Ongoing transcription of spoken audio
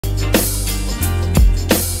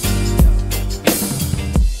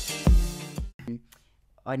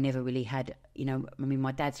I never really had, you know, I mean,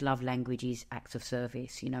 my dad's love language is acts of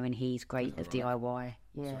service, you know, and he's great at DIY.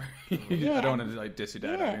 Yeah. Yeah. I don't want to like diss your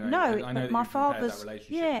dad. Yeah, I mean, no, I know but that my you've repaired father's, that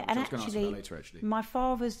relationship. yeah, and I was going to ask you about later, actually. my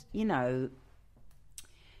father's, you know,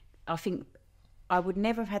 I think I would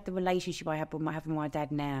never have had the relationship I have with my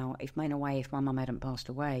dad now if my mum hadn't passed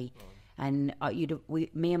away. Oh. And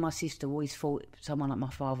me and my sister always thought someone like my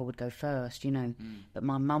father would go first, you know, but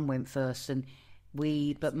my mum went first, and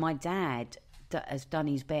but my dad has done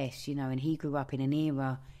his best, you know, and he grew up in an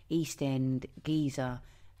era, East End, geezer,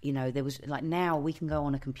 you know, there was like, now we can go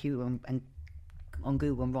on a computer and on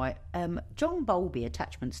Google and write John Bowlby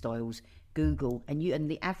attachment styles, Google, and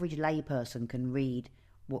the average layperson can read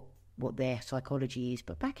what their psychology is.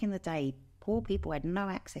 But back in the day, poor people had no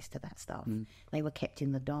access to that stuff. They were kept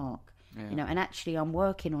in the dark, you know. And actually, I'm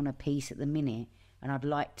working on a piece at the minute, and I'd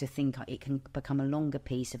like to think it can become a longer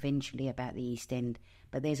piece eventually about the East End.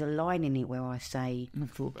 But there's a line in it where I say,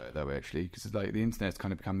 I've thought about it that way, actually, because like the internet's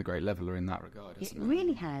kind of become the great leveler in that regard. It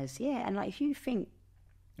really has, yeah. And like, if you think,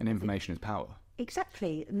 and information is power.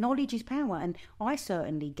 Exactly, knowledge is power, and I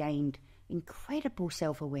certainly gained incredible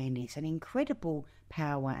self-awareness and incredible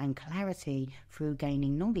power and clarity through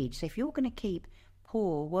gaining knowledge. So if you're going to keep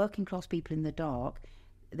poor working class people in the dark,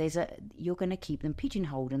 you're going to keep them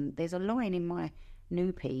pigeonholed. And there's a line in my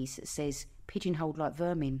new piece that says, pigeonholed like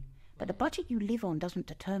vermin. But the budget you live on doesn't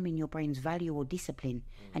determine your brain's value or discipline.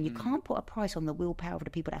 And you can't put a price on the willpower of the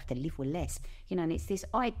people that have to live with less. You know, and it's this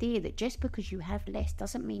idea that just because you have less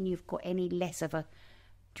doesn't mean you've got any less of a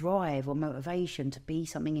drive or motivation to be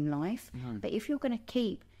something in life. But if you're going to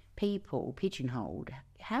keep people pigeonholed,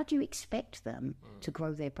 how do you expect them to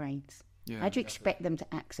grow their brains? How do you expect them to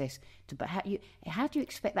access to? But how do you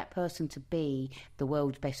expect that person to be the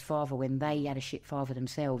world's best father when they had a shit father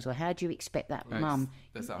themselves? Or how do you expect that mum?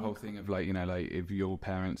 There's that whole thing of like, you know, like if your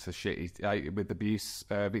parents are shitty with abuse,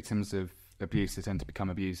 victims of abuse, they tend to become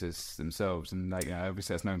abusers themselves, and like, you know,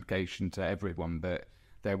 obviously that's no implication to everyone, but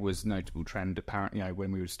there was notable trend apparent, you know,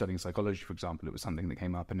 when we were studying psychology, for example, it was something that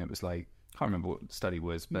came up, and it was like, I can't remember what the study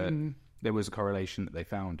was, but there was a correlation that they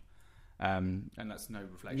found. And that's no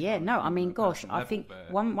reflection. Yeah, no, I mean, gosh, I think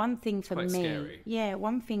one thing for me, scary. Yeah,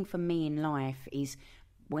 one thing for me in life is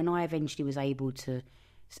when I eventually was able to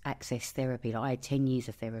access therapy. Like, I had 10 years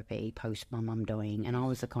of therapy post my mum dying, and I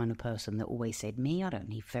was the kind of person that always said, me, I don't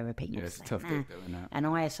need therapy. Yeah, it's a tough gig though, isn't it? And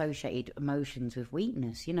I associated emotions with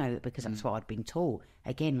weakness, you know, because that's what I'd been taught.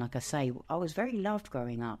 Again, like I say, I was very loved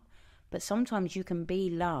growing up. But sometimes you can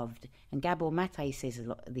be loved, and Gabor Mate says a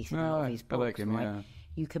lot of this in a lot of his books, I like him, right? yeah.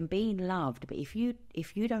 You can be loved, but if you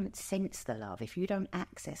don't sense the love, if you don't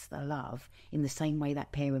access the love in the same way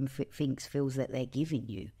that parent feels that they're giving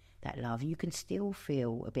you that love, you can still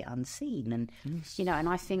feel a bit unseen. And you know, and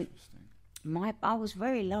I think I was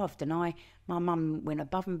very loved, and my mum went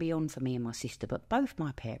above and beyond for me and my sister. But both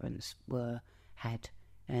my parents had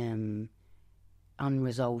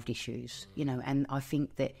unresolved issues, you know. And I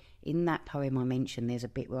think that in that poem I mentioned, there's a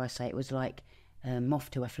bit where I say it was like, moth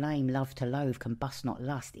to a flame, love to loathe, combust not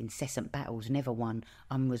lust, incessant battles, never won,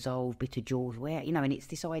 unresolved, bitter jaws, where, you know. And it's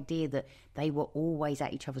this idea that they were always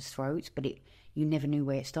at each other's throats, but you never knew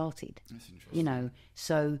where it started. That's interesting. You know,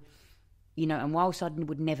 so, you know, and whilst I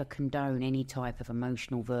would never condone any type of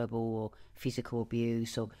emotional, verbal or physical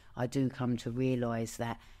abuse, or I do come to realise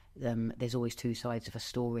that there's always two sides of a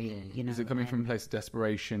story, you know. Is it coming from a place of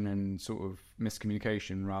desperation and sort of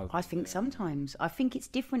miscommunication rather? I think sometimes. I think it's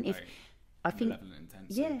different if... I think,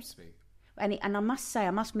 intense, so to speak. And I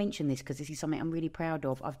must mention this because this is something I'm really proud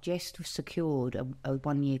of. I've just secured a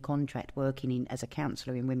 1-year contract working as a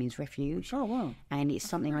counsellor in women's refuge. Oh wow! And it's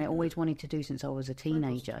something I always wanted to do since I was a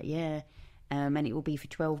teenager. Yeah, and it will be for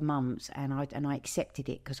 12 months, and I accepted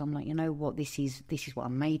it because I'm like, you know what, this is what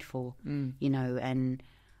I'm made for. You know, and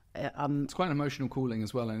it's quite an emotional calling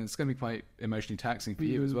as well, and it's going to be quite emotionally taxing for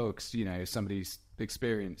you as well, because, you know, somebody's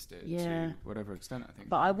experienced it to whatever extent, I think.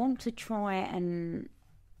 But I want to try and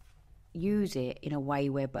use it in a way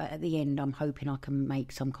where, but at the end, I'm hoping I can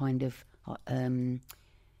make some kind of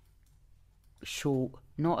short,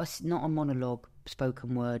 not a monologue,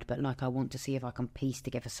 spoken word, but like I want to see if I can piece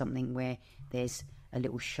together something where there's a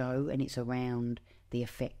little show and it's around the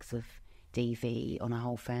effects of DV on a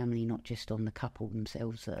whole family, not just on the couple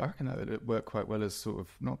themselves. I reckon that would work quite well as sort of,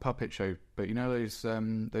 not a puppet show, but you know those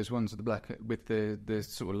ones with the black, with the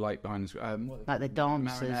sort of light behind us, like the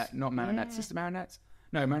dancers, not marionettes, just the marionettes.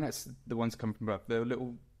 No, marionettes, the ones that come from above. The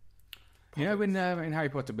little You know, in Harry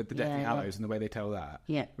Potter with the Deathly Yeah, Hallows and the way they tell that,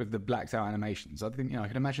 Yeah. with the blacked out animations, I think I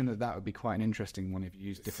can imagine that would be quite an interesting one if you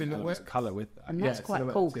used different elements of colour with that. And that's quite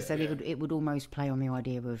cool because it would almost play on the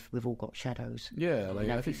idea of we've all got shadows. Yeah, like,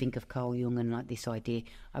 if you think of Carl Jung and like this idea,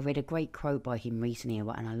 I read a great quote by him recently, and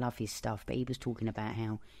I love his stuff. But he was talking about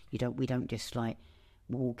how we don't just like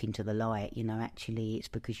walk into the light. Actually, it's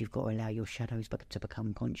because you've got to allow your shadows to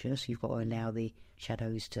become conscious. You've got to allow the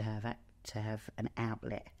shadows to have an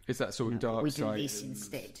outlet. It's that sort of dark we side. do this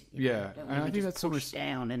instead. And I think that's almost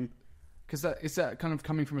down and. Because is that kind of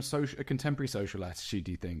coming from a contemporary social attitude,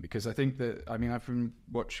 do you think? Because I think that, I mean,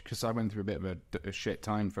 because I went through a bit of a shit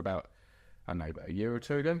time for about a year or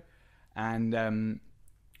two ago. And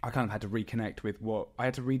I kind of had to reconnect with I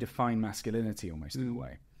had to redefine masculinity almost in a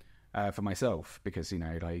way for myself. Because,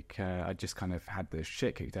 I just kind of had the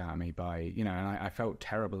shit kicked out of me by, and I felt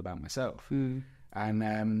terrible about myself. And,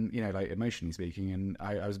 emotionally speaking. And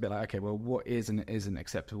I was a bit like, okay, well, what is and isn't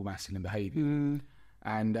acceptable masculine behaviour?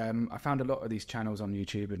 And I found a lot of these channels on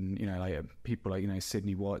YouTube, and people like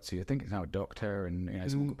Sydney Watts, who I think is now a doctor, and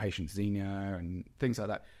someone called Patient Xenia and things like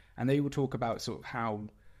that. And they will talk about sort of how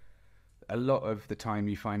a lot of the time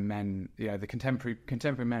you find men, the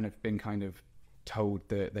contemporary men have been kind of told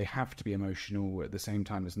that they have to be emotional at the same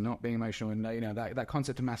time as not being emotional, and that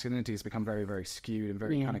concept of masculinity has become very, very skewed and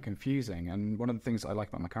very kind of confusing. And one of the things I like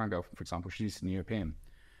about my current girlfriend, for example, she's Eastern European,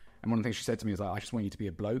 and one of the things she said to me is like, I just want you to be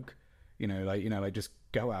a bloke. Just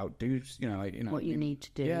go out, do, what you need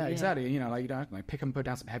to do. Yeah, exactly. You don't have to pick and put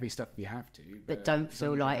down some heavy stuff if you have to. But don't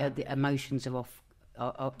feel like the emotions are off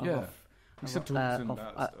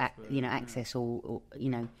access or.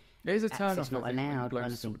 It is a turn off. Not allowed.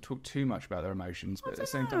 Blokes don't talk too much about their emotions, but at the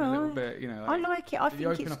same time, a little bit, I like it. I think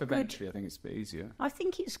you open it's up good. eventually. I think it's a bit easier. I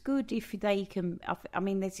think it's good if they can. I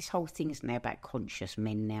mean, there's this whole thing now about conscious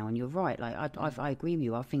men now, and you're right. Like I agree with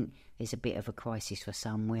you. I think there's a bit of a crisis for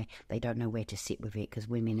some where they don't know where to sit with it because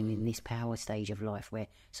women are in this power stage of life where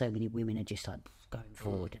so many women are just like going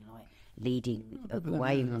forward and like leading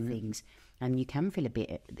away with things, and you can feel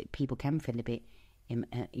people can feel a bit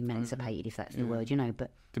emancipated, if that's the word,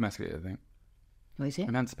 but domesticated, I think. What is it?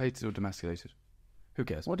 Emancipated or domesticated? Who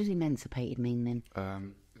cares? What does emancipated mean then?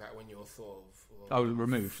 Like when you're sort of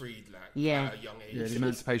removed, freed, at a young age. Yeah, the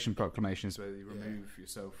Emancipation Proclamation is where you remove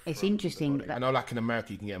yourself. It's interesting. I know, like in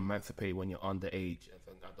America, you can get emancipated when you're underage as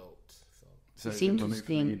an adult. So it's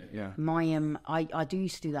interesting. My I do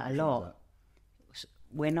used to do that a lot.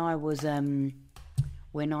 When I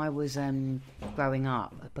was growing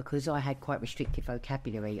up, because I had quite restricted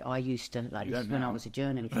vocabulary, I used to when I was a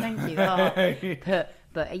journalist. Thank you.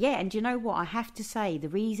 But yeah, and do you know what? I have to say the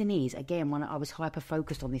reason is again when I was hyper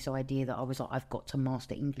focused on this idea that I was like I've got to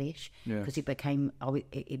master English because it became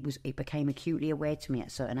acutely aware to me at a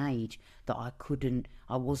certain age that I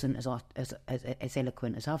wasn't as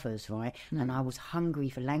eloquent as others, right? And I was hungry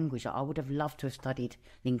for language. I would have loved to have studied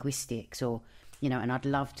linguistics or. And I'd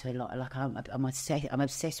love to I'm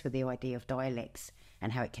obsessed with the idea of dialects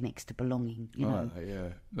and how it connects to belonging.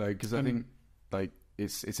 Because I think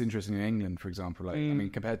it's interesting in England, for example. I mean,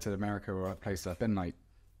 compared to America or other places I've been,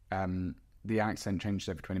 the accent changes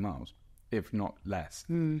every 20 miles, if not less.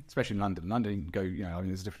 Especially in London. London, you can go.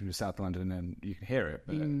 There's a difference with South London, and you can hear it.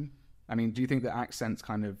 But I mean, do you think that accents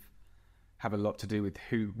kind of have a lot to do with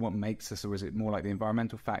what makes us, or is it more like the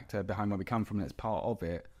environmental factor behind where we come from that's part of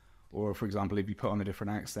it? Or, for example, if you put on a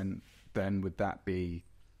different accent, then would that be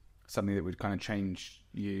something that would kind of change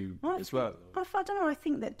you as well? I don't know. I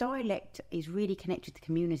think that dialect is really connected to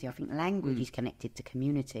community. I think language is connected to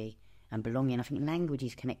community and belonging. I think language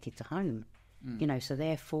is connected to home. So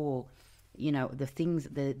therefore, the things,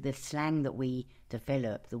 the slang that we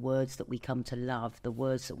develop, the words that we come to love, the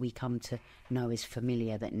words that we come to know as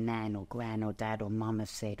familiar that nan or gran or dad or mum have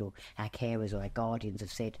said, or our carers or our guardians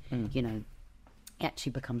have said,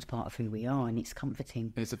 actually becomes part of who we are, and it's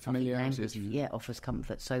comforting. It's a familiarity, isn't it? Yeah, offers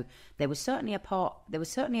comfort. So there was certainly a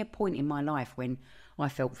point in my life when I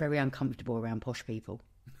felt very uncomfortable around posh people.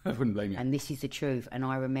 I wouldn't blame you. And this is the truth. And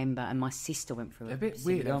I remember, and my sister went through a bit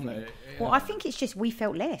weird, aren't they? Well, I think it's just we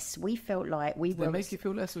felt less. We felt like we were. Did they make you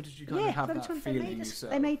feel less, or did you kind of have that feeling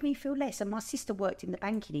yourself? They made me feel less. And my sister worked in the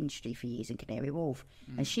banking industry for years in Canary Wharf,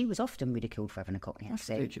 and she was often ridiculed for having a cockney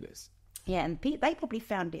accent. That's ridiculous. Yeah, and they probably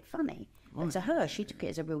found it funny. Right. And to her, she took it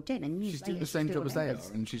as a real dent. And she's doing the same job as they are,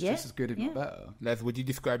 and she's just as good, if not better. Les, would you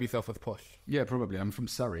describe yourself as posh? Yeah, probably. I'm from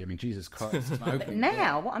Surrey. I mean, Jesus Christ. But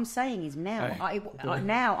now, what I'm saying is now,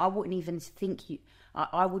 I wouldn't even think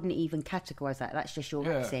I wouldn't even categorise that. That's just your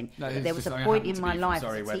accent. No, But there was just- a I point happen in to my be from life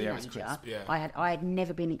Surrey as where a the air's teenager, crisp, yeah. I had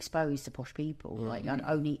never been exposed to posh people. Like I'd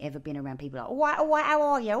only ever been around people like, all right, how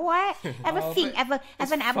are you? All right, have a think, have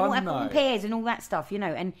an apple, fun, apple and though. pears and all that stuff, you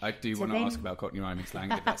know. And I do want to ask about Cockney rhyming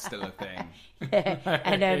slang, if that's still a thing.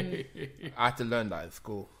 and I had to learn that at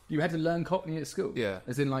school. You had to learn Cockney at school? Yeah.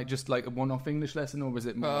 As in, like, just like a one-off English lesson, or was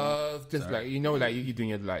it more... Just like, you know, like you're doing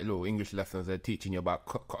your like little English lessons, they're teaching you about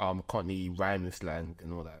Cockney rhyming slang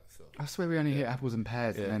and all that. So I swear we only hear apples and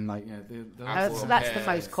pears, and then, like, Apple that's and the most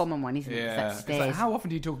pears. common one, isn't it? yeah. That's It's stairs. like, how often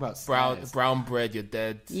do you talk about brown stairs? brown bread, you're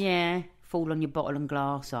dead. Yeah, fall on your bottle and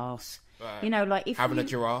glass ass. Right. You know, like if Having you, a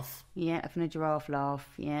giraffe. yeah, having a giraffe laugh.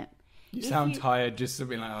 Yeah. You sound tired just to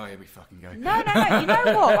be like, oh, here we fucking go. No. You know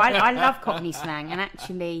what? I love Cockney slang, and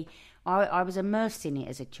actually, I was immersed in it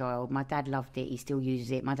as a child. My dad loved it. He still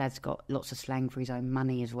uses it. My dad's got lots of slang for his own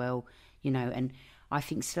money as well, you know. And I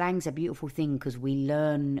think slang's a beautiful thing because we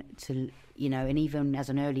learn to, you know, and even as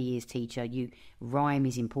an early years teacher, rhyme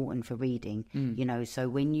is important for reading, you know. So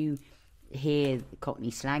when you hear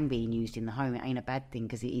Cockney slang being used in the home, it ain't a bad thing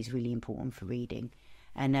because it is really important for reading.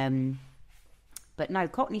 And but no,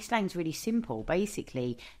 Cockney slang's really simple.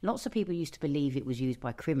 Basically, lots of people used to believe it was used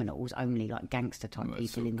by criminals, only like gangster type Well,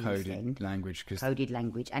 it's people in the sort of East coded End. language, 'cause- Coded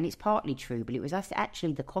language, and it's partly true, but it was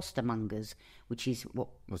actually the costermongers, which is what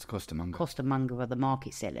What's costermonger? costermonger are the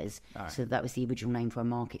market sellers. So that was the original name for a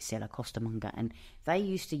market seller, costermonger, and they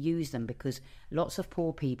used to use them because lots of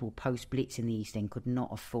poor people post Blitz in the East End could not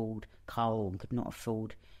afford coal and could not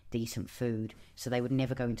afford decent food, so they would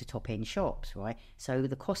never go into top end shops, right? So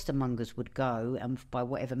the costermongers would go, and by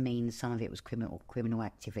whatever means, some of it was criminal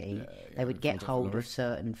activity, they would get hold of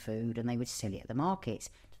certain food and they would sell it at the markets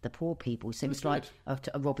to the poor people. So it's like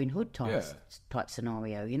a Robin Hood type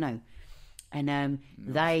scenario, you know. And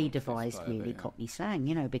they devised really Cockney slang,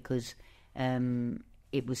 you know, because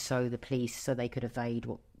it was so they could evade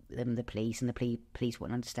the police, and the police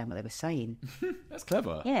wouldn't understand what they were saying. That's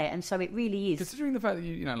clever. Yeah, and so it really is. Considering the fact that,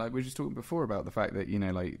 you know, like we were just talking before about the fact that, you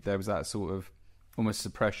know, like there was that sort of almost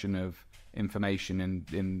suppression of information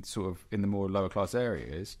in sort of in the more lower class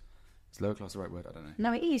areas. Is lower class the right word? I don't know.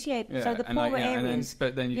 No, it is, yeah. So the and poorer like, areas.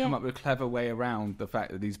 but then you come up with a clever way around the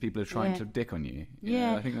fact that these people are trying to dick on you. You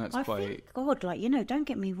know, I think that's quite... think, God, like, you know, don't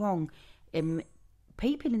get me wrong.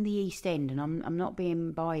 People in the East End, and I'm not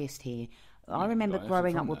being biased here. I remember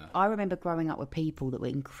growing up with people that were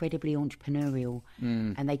incredibly entrepreneurial,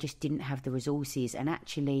 and they just didn't have the resources. And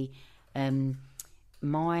actually, in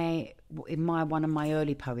one of my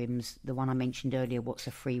early poems, the one I mentioned earlier, "What's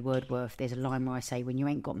a free word worth?" There's a line where I say, "When you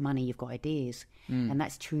ain't got money, you've got ideas," and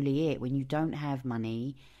that's truly it. When you don't have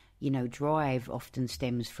money, you know, drive often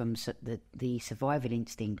stems from the survival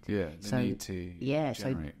instinct. Yeah, the need to generate.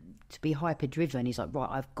 So to be hyper driven is like, right,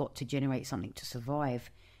 I've got to generate something to survive.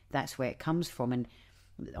 That's where it comes from. And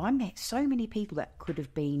I met so many people that could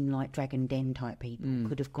have been like Dragon Den type people,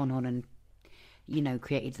 could have gone on and, you know,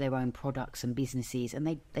 created their own products and businesses, and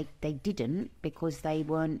they didn't, because they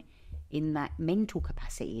weren't in that mental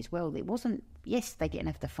capacity as well. It wasn't, yes, they didn't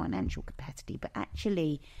have the financial capacity, but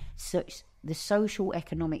actually the social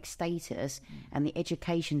economic status and the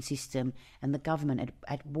education system and the government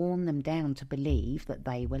had worn them down to believe that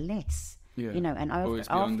they were less. Yeah. You know, and Always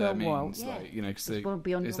after a their while, means, like, you know, because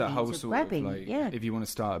beyond it's your that whole means of sort grabbing, of like, yeah. if you want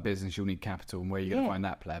to start a business, you'll need capital, and where are you going to find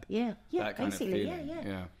that pleb? Yeah, that kind basically, of feeling.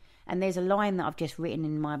 Yeah. And there's a line that I've just written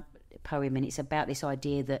in my poem, and it's about this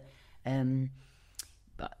idea that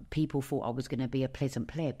people thought I was going to be a pleasant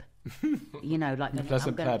pleb. You know, like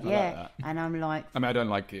pleasant pleb. yeah. I like that. And I'm like, I mean, I don't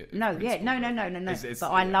like it. no. But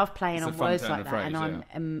I love playing on words like that, phrase,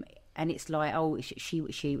 and and it's like, oh, she'll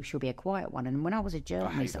be a quiet one. And when I was a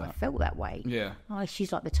journalist, I felt that way. Yeah. Oh,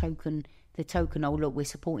 she's like the token. Oh, look, we're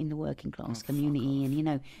supporting the working class community, and you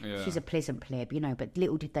know, she's a pleasant pleb, you know. But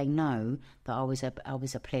little did they know that I was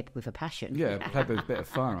a pleb with a passion. Yeah, pleb with a bit of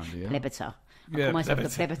fire under you. Plebiter. I Yeah, call myself the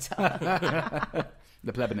plebiter.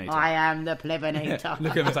 The plebinator. I am the plebinator.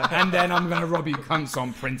 Look at him, it's like, and then I'm going to rob you cunts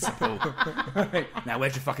on principle. Now,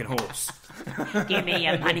 where's your fucking horse? Give me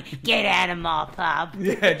your money. Get out of my pub.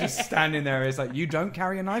 Yeah, just standing there. It's like, you don't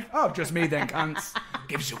carry a knife? Oh, just me then, cunts.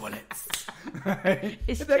 Give us your wallets.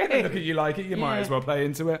 It's If they're going to true. look at you like it, you might as well play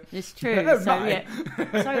into it. It's true. Oh, So, right.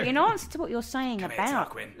 so in answer to what you're saying here, about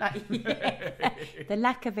Tarquin. the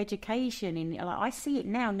lack of education, I see it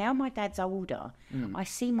now. Now my dad's older. I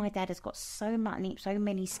see my dad has got so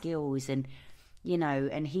many skills, and you know,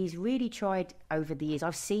 and he's really tried over the years.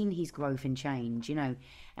 I've seen his growth and change, you know,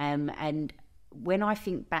 and when I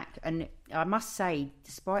think back, and I must say,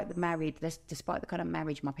 despite the kind of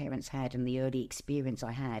marriage my parents had and the early experience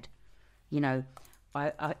I had, you know,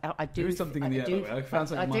 I do. There is something in the air. I found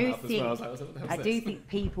something in my mouth as well. I was like, what the hell is I this? do think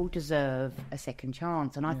people deserve a second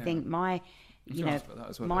chance, and I think my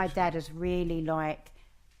dad has really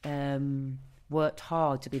worked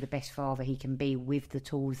hard to be the best father he can be with the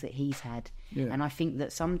tools that he's had. Yeah. And I think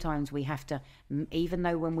that sometimes we have to, even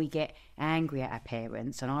though when we get angry at our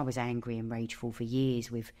parents, and I was angry and rageful for years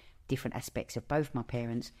with different aspects of both my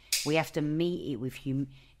parents, we have to meet it with you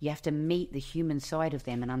have to meet the human side of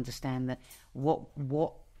them and understand that what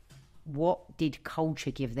did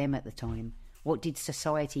culture give them at the time? What did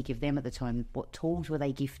society give them at the time? What tools were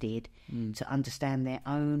they gifted to understand their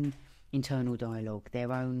own internal dialogue,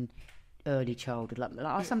 their own early childhood? Like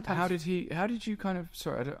I sometimes. How did you kind of?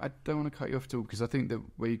 Sorry, I don't want to cut you off at all, because I think that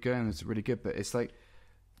where you're going is really good. But it's like,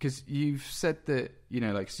 because you've said that,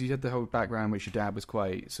 so you had the whole background, which your dad was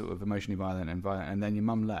quite sort of emotionally violent, and then your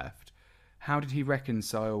mum left. How did he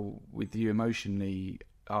reconcile with you emotionally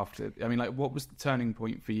after? I mean, like, what was the turning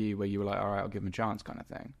point for you where you were like, all right, I'll give him a chance, kind of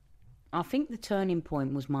thing? I think the turning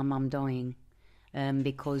point was my mum dying.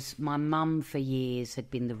 Because my mum for years had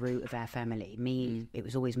been the root of our family. It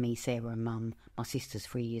was always me, Sarah, and mum. My sister's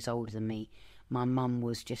 3 years older than me. My mum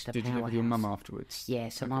was just a powerhouse. Did you live with your mum afterwards? Yeah,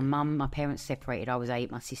 so okay. my parents separated. I was 8,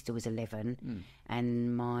 my sister was 11,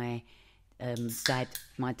 and my dad.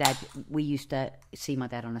 We used to see my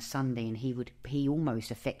dad on a Sunday, and he almost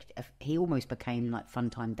became like fun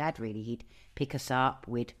time dad. Really, he'd pick us up.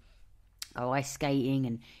 We'd go ice skating,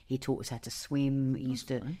 and he taught us how to swim. He used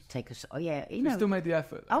to take us. Oh yeah, He still made the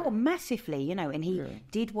effort. Oh, massively, and he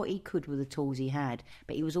did what he could with the tools he had.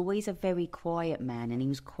 But he was always a very quiet man, and he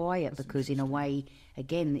was quiet because, in a way,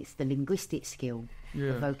 again, it's the linguistic skill,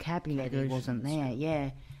 the vocabulary wasn't there.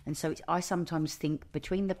 Yeah, and so I sometimes think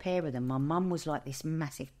between the pair of them, my mum was like this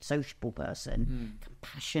massive sociable person,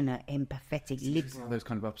 compassionate, empathetic, liberal. Those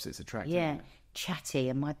kind of opposites attract. Yeah. Chatty,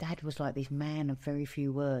 and my dad was like this man of very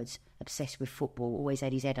few words, obsessed with football, always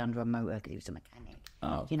had his head under a motor because he was a mechanic.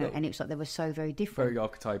 And it was like they were so very different. Very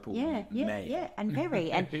archetypal. Yeah,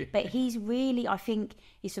 and but he's really, I think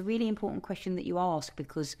it's a really important question that you ask,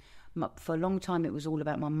 because for a long time it was all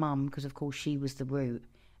about my mum, because of course she was the root.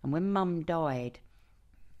 And when mum died,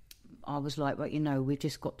 I was like, well, we've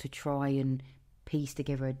just got to try and piece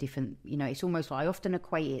together a different, it's almost like I often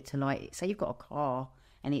equate it to, like, say you've got a car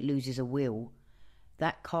and it loses a wheel.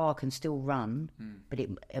 That car can still run, but it,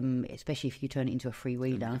 especially if you turn it into a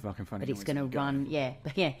freewheeler, but it's going to run,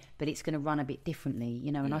 but it's going to run a bit differently,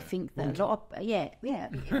 And I think that a lot of,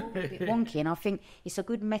 it's all a bit wonky, and I think it's a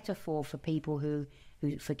good metaphor for people who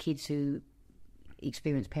for kids who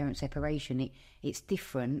experience parent separation. It's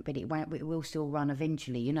different, but it will still run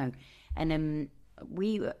eventually, And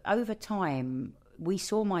we, over time, we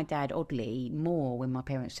saw my dad oddly more when my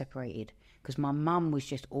parents separated. Because my mum was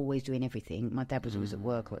just always doing everything. My dad was always at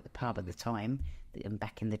work or at the pub at the time,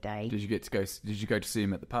 back in the day. Did you go to see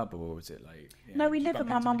him at the pub, or was it like? No, we never.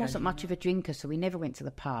 My mum wasn't much of a drinker, so we never went to the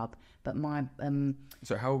pub. But my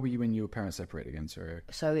So how old were you when your parents separated again? Sorry.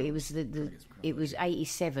 So it was it was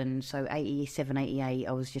 87. So 87, 88.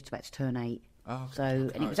 I was just about to turn 8. Oh, so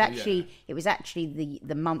and it was actually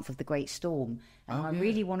the month of the Great Storm, and I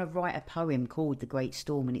really want to write a poem called The Great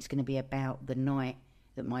Storm, and it's going to be about the night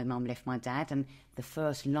that my mum left my dad. And the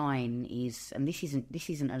first line is, and this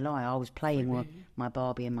isn't a lie, I was playing with my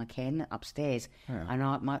Barbie and my Ken upstairs,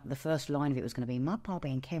 and the first line of it was going to be, my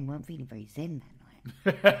Barbie and Ken weren't feeling very zen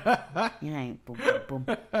that night. Boom, boom, boom.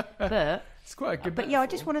 But it's quite a good but I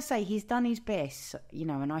just want to say he's done his best,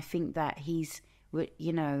 and I think that he's,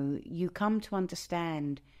 you come to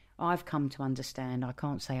understand, I've come to understand, I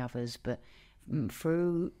can't say others, but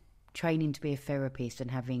through training to be a therapist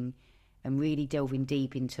and really delving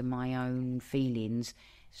deep into my own feelings,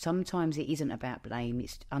 sometimes it isn't about blame,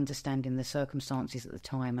 it's understanding the circumstances at the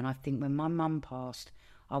time. And I think when my mum passed,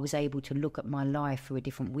 I was able to look at my life through a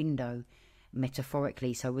different window,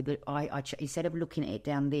 metaphorically. So I instead of looking at it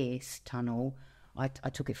down this tunnel, I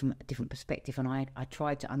took it from a different perspective, and I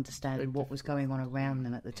tried to understand what was going on around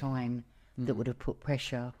them at the time that would have put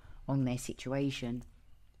pressure on their situation.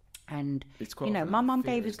 And, my mum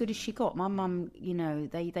gave as good as she got. My mum,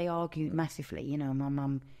 they argued massively, my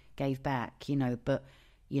mum gave back, but,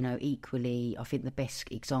 equally, I think the best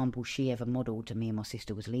example she ever modelled to me and my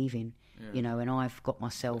sister was leaving, and I've got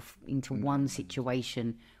myself into one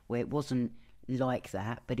situation where it wasn't like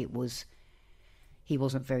that, but he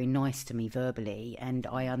wasn't very nice to me verbally, and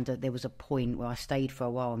there was a point where I stayed for a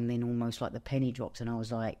while, and then almost like the penny dropped, and I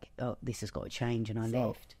was like, oh, this has got to change, and I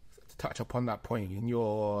left. To touch upon that point, in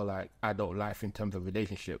your adult life in terms of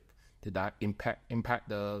relationship, did that impact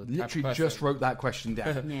the literally just wrote that question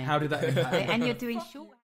down? How did that impact? And you're doing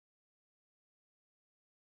short